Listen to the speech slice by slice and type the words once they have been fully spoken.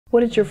What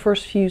did your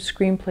first few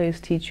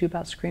screenplays teach you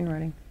about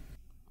screenwriting?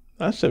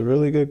 That's a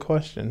really good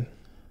question.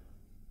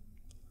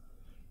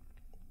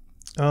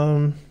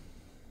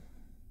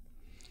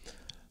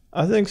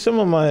 I think some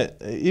of my,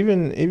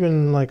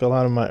 even like a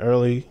lot of my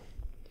early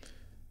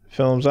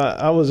films,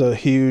 I was a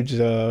huge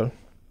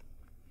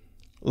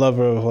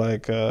lover of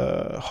like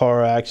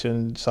horror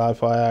action,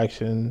 sci-fi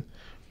action.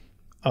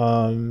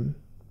 Um,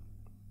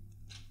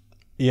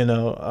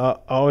 I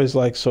always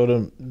like sort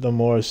of the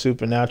more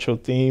supernatural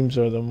themes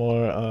or the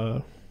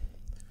more,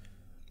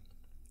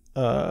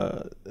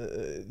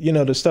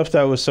 the stuff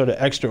that was sort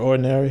of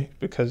extraordinary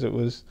because it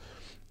was,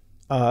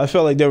 I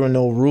felt like there were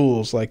no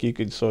rules. Like you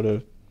could sort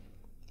of,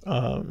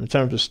 in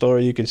terms of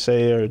story, you could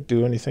say or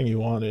do anything you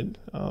wanted.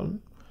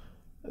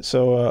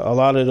 So a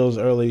lot of those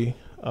early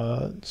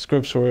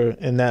scripts were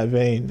in that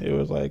vein. It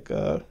was like,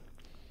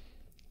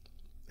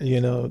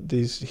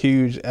 these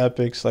huge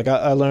epics. Like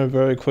I learned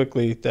very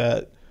quickly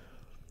that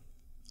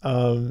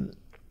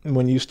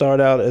when you start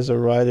out as a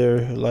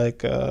writer,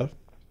 like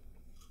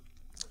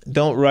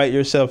don't write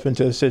yourself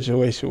into a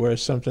situation where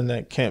it's something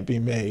that can't be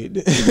made.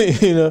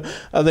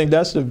 I think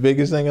that's the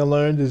biggest thing I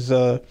learned is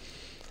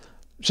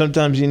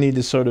sometimes you need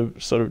to sort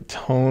of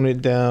tone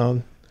it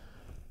down,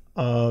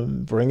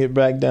 bring it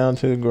back down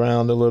to the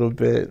ground a little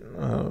bit,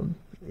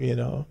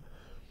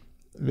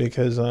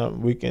 because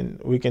we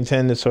can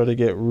tend to sort of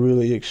get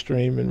really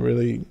extreme and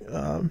really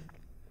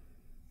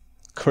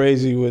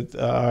crazy with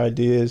our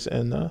ideas,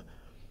 and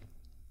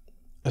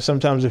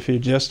sometimes if you're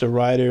just a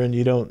writer and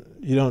you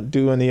don't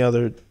do any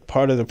other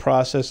part of the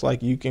process,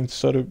 like you can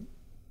sort of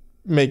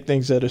make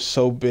things that are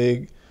so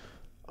big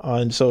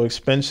and so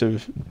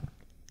expensive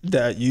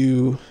that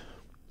you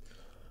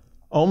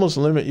almost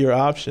limit your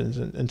options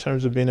in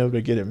terms of being able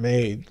to get it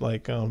made.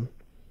 Like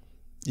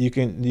you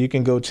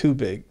can go too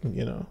big,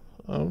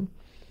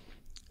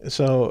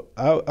 so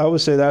I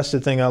would say that's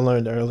the thing I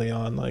learned early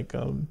on. Like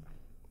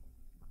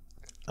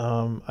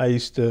I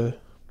used to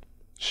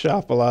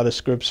shop a lot of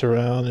scripts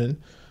around,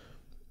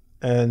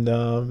 and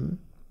I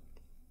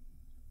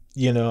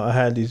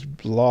had these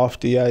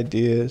lofty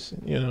ideas,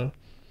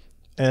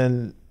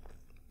 and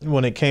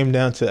when it came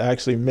down to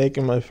actually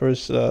making my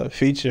first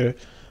feature,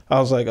 I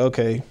was like,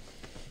 okay,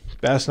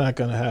 that's not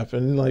gonna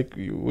happen. Like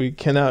we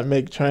cannot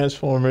make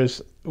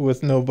Transformers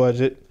with no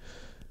budget,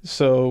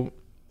 so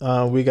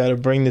we got to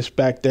bring this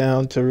back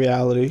down to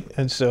reality.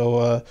 And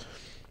so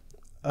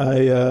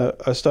I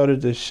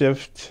started to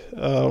shift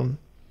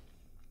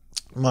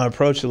my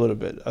approach a little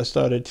bit. I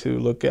started to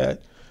look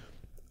at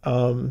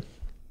the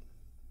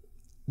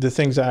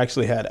things I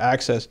actually had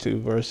access to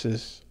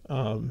versus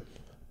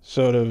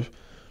sort of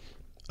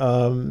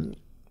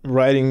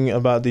writing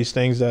about these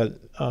things that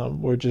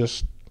were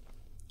just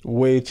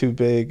way too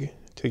big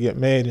to get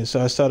made. And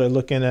so I started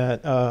looking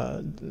at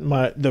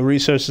the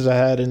resources I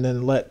had, and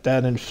then let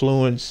that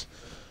influence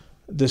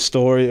the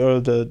story or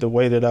the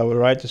way that I would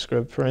write the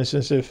script. For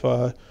instance, if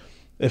I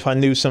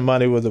knew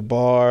somebody with a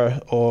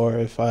bar, or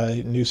if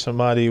I knew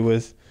somebody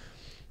with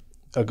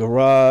a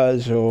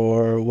garage,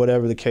 or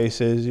whatever the case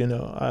is,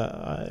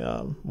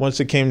 I once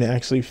it came to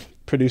actually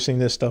producing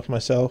this stuff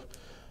myself,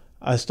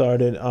 I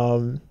started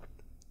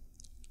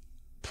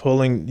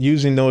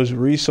using those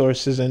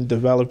resources and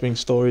developing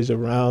stories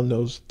around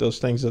those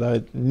things that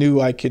I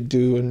knew I could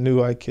do and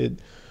knew I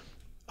could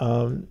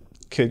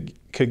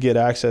get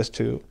access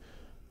to,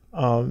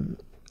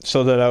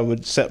 so that I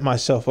would set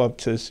myself up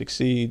to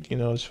succeed,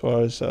 as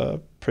far as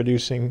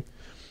producing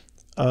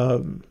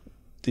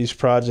these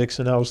projects.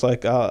 And I was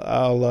like,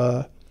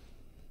 I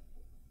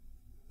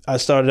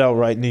started out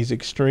writing these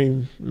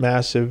extreme,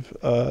 massive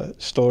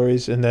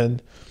stories, and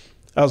then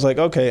I was like,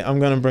 okay, I'm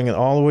going to bring it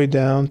all the way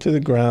down to the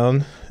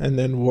ground and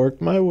then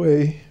work my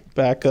way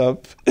back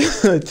up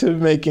to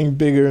making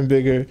bigger and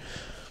bigger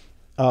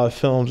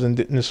films,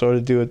 and sort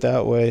of do it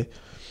that way.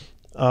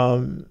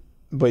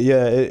 But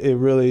yeah, it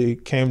really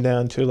came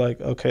down to like,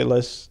 okay,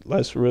 let's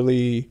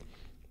really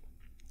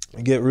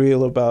get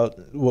real about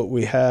what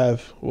we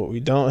have, what we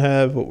don't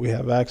have, what we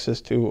have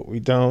access to, what we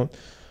don't,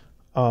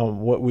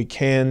 what we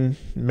can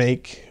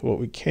make, what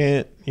we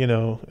can't,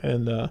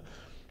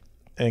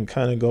 and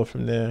kind of go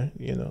from there,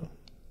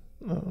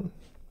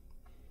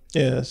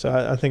 yeah,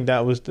 so I think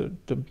that was the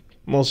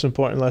most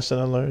important lesson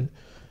I learned,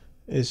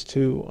 is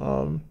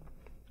to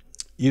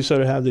you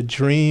sort of have the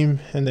dream,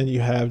 and then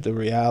you have the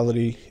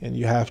reality, and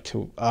you have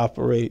to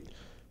operate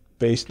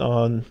based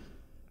on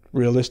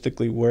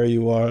realistically where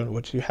you are and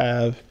what you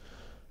have,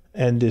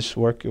 and just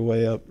work your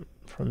way up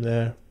from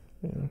there.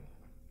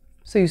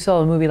 So you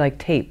saw a movie like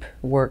Tape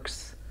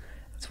Works.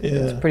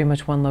 It's pretty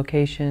much one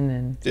location,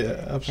 and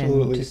yeah,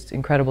 absolutely, and just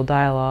incredible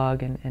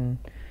dialogue and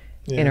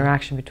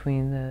interaction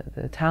between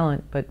the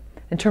talent. But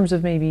in terms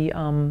of maybe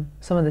some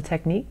of the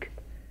technique,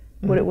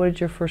 what did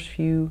your first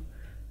few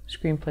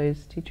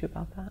screenplays teach you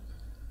about that?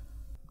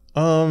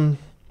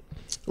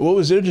 What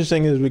was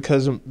interesting is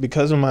because of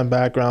my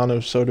background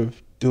of sort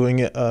of doing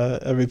it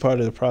every part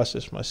of the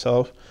process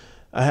myself,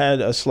 I had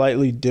a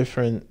slightly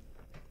different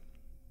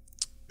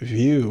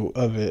view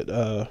of it,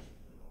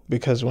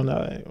 because when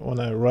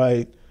I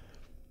write,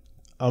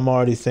 I'm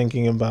already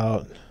thinking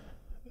about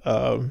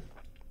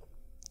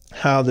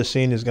how the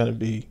scene is going to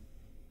be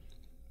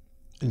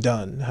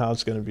done, how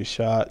it's going to be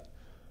shot,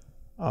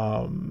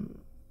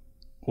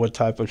 what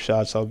type of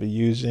shots I'll be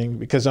using,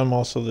 because I'm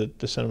also the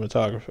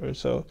cinematographer.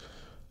 So,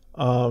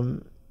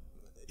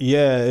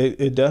 yeah,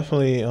 it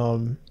definitely,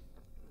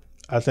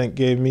 I think,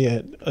 gave me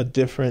a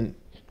different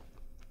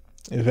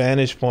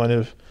vantage point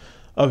of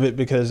it,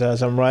 because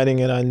as I'm writing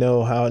it, I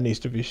know how it needs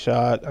to be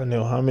shot. I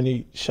know how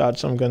many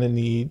shots I'm going to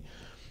need.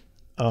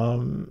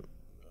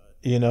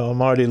 You know,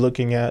 I'm already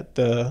looking at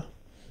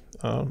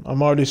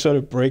I'm already sort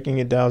of breaking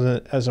it down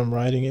as I'm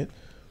writing it.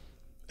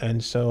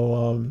 And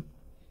so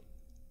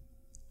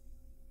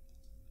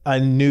I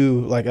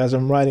knew, like, as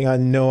I'm writing, I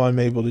know I'm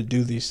able to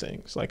do these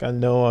things. Like, I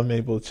know I'm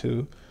able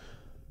to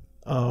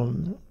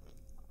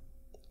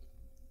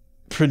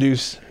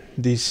produce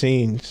these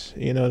scenes,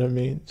 you know what I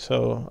mean?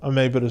 So I'm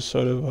able to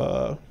sort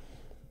of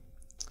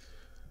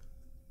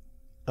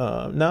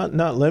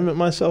not limit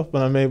myself,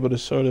 but I'm able to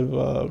sort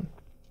of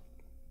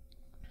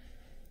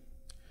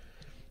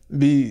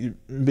be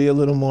a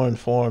little more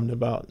informed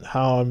about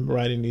how I'm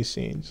writing these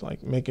scenes,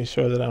 like making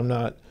sure that I'm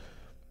not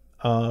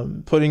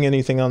putting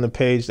anything on the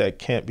page that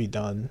can't be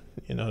done,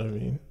 you know what I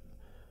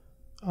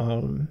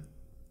mean?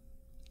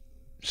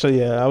 So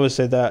yeah, I would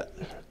say that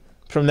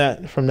from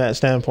that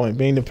standpoint,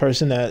 being the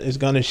person that is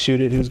going to shoot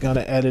it, who's going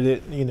to edit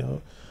it, you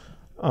know,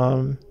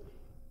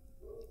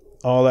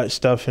 all that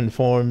stuff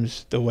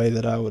informs the way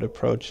that I would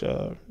approach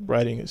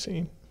writing a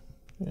scene.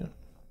 Yeah.